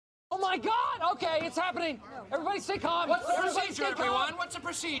my God! Okay, it's happening. Everybody stay calm. What's the procedure, everyone? What's the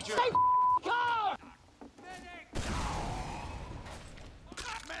procedure? Stay calm!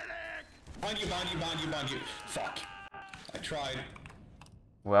 Behind you. Fuck. I tried.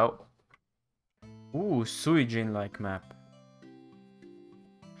 Well. Ooh, Suijin-like map.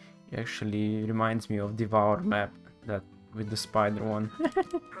 It actually reminds me of Devour map, that with the spider one.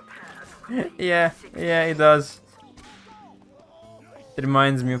 yeah, it does. It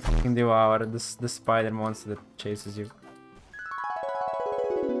reminds me of fucking Devour, the spider monster that chases you.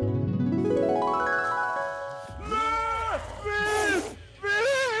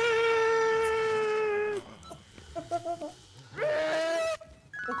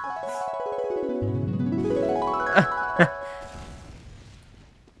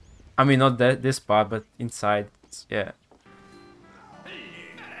 I mean, not this part, but inside. Yeah.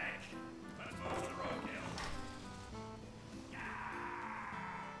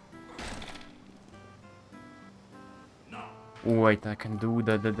 Wait, I can do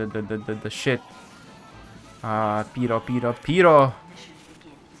the shit. Piro.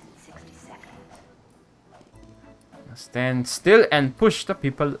 Stand still and push the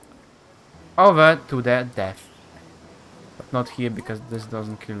people over to their death. But not here, because this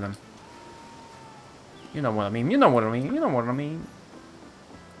doesn't kill them. You know what I mean,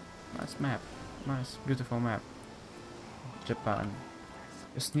 Nice map. Nice, beautiful map. Japan.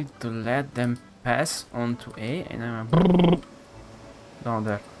 Just need to let them pass on to A, and I'm down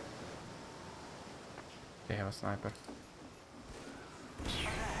there. They have a sniper.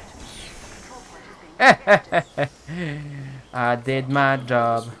 I did my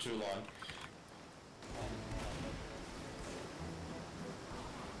job.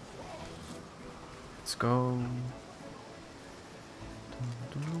 Let's go.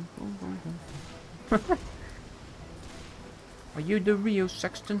 Are you the real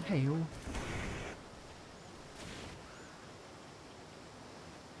Sexton Hale?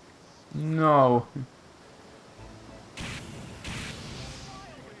 No.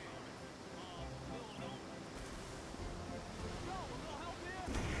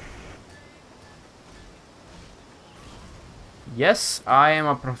 Yes, I am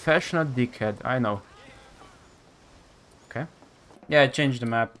a professional dickhead, I know. Okay. Yeah, I changed the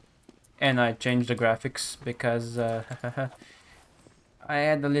map. And I changed the graphics because I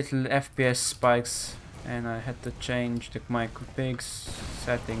had a little FPS spikes and I had to change the my configs,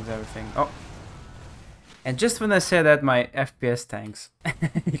 settings, everything. Oh! And just when I said that, my FPS tanks.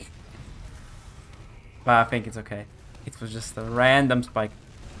 But I think it's okay. It was just a random spike.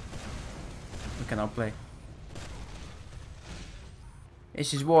 We can now play.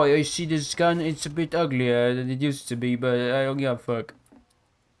 This is why I see this gun, it's a bit uglier than it used to be, but I don't give a fuck.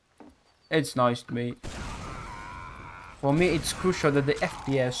 It's nice to me. For me, it's crucial that the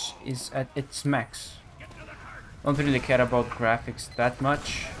FPS is at its max. Don't really care about graphics that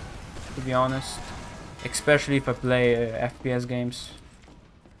much, to be honest. Especially if I play FPS games.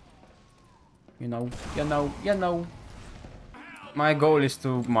 You know. My goal is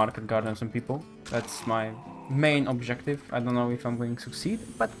to market garden some people. That's my main objective. I don't know if I'm going to succeed,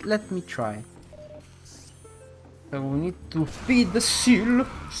 but let me try. So we need to feed the seal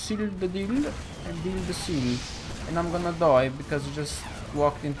the deal, and deal the seal. And I'm gonna die because I just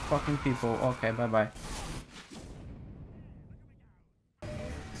walked into fucking people. Okay, bye bye.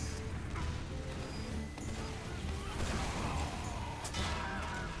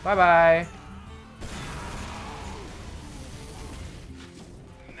 Bye bye.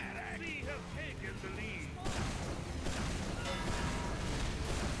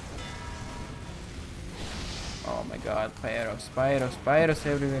 Oh my god, Spyros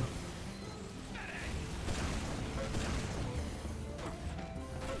everywhere.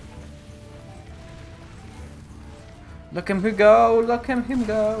 Look at him go, look at him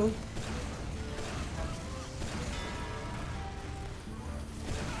go.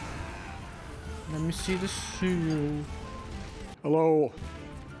 Let me see the seal. Hello.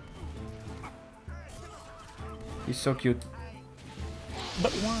 He's so cute.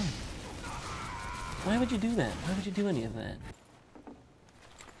 But why? Why would you do that? Why would you do any of that?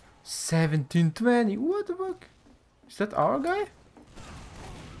 1720, what the fuck? Is that our guy?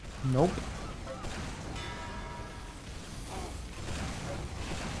 Nope.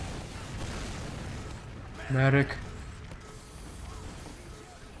 Medic.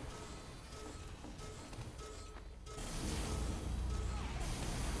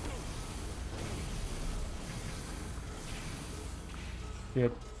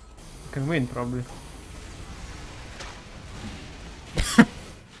 Yep. Can win probably.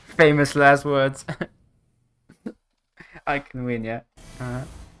 Famous last words. I can win, yeah.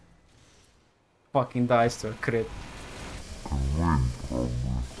 fucking dies to a crit.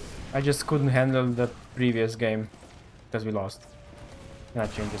 I just couldn't handle the previous game because we lost. And I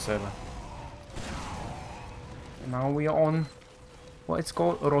changed the server. And now we are on what it's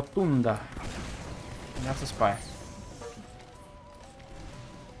called Rotunda. And that's a spy.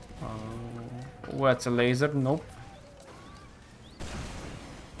 What's a laser? Nope.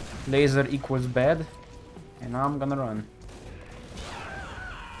 Laser equals bad. And now I'm gonna run.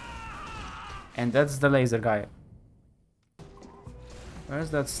 And that's the laser guy.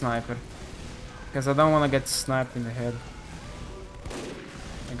 Where's that sniper? Because I don't want to get sniped in the head.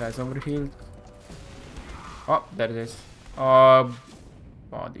 The guy's overhealed. Oh, there it is. Oh,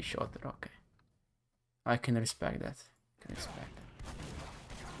 body shot. Okay. I can respect that.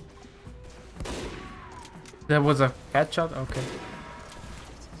 That was a headshot? Okay.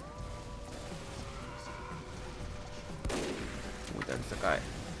 Oh, that's the guy.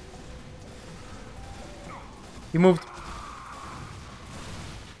 He moved.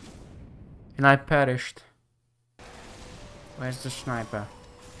 And I perished. Where's the sniper?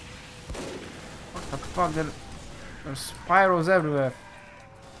 What the fuck? There's spirals everywhere.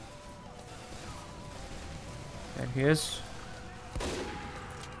 There he is.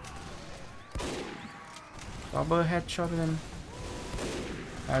 Double headshot him.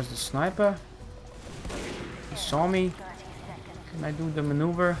 There's the sniper. He saw me. Can I do the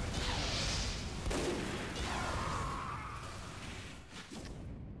maneuver?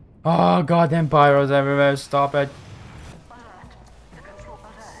 Oh, goddamn pyros everywhere. Stop it.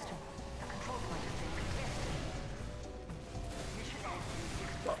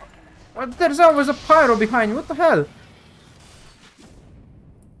 What? There's always a pyro behind you. What the hell?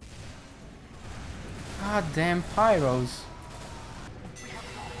 God damn pyros.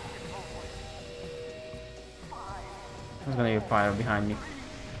 There's gonna be a pyro behind me.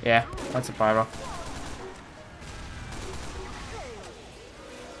 Yeah, that's a pyro.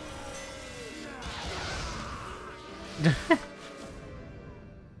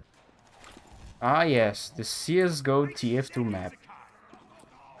 Ah yes, the CSGO TF2 map.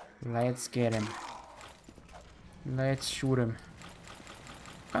 Let's get him. Let's shoot him.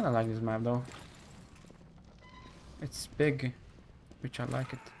 Kinda like this map though. It's big, which I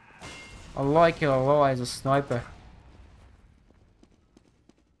like it. I like it Aloha as a sniper.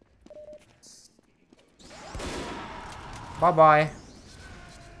 Bye bye.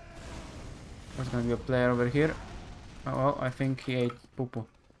 There's gonna be a player over here. Oh well, I think he ate poo-poo.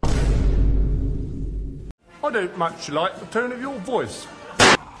 I don't much like the tone of your voice.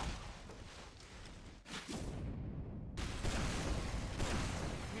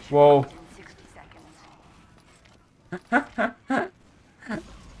 Whoa.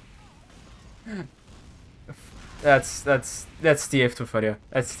 That's TF2 for you.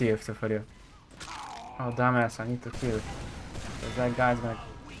 That's TF2 for you. Oh dumbass, I need to kill. Cause that guy's gonna.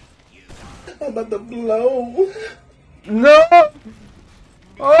 I'm about to blow. No!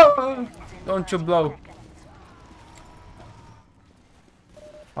 Oh! Don't you blow.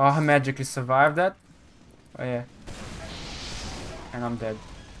 Oh, I magically survived that. Oh yeah. And I'm dead.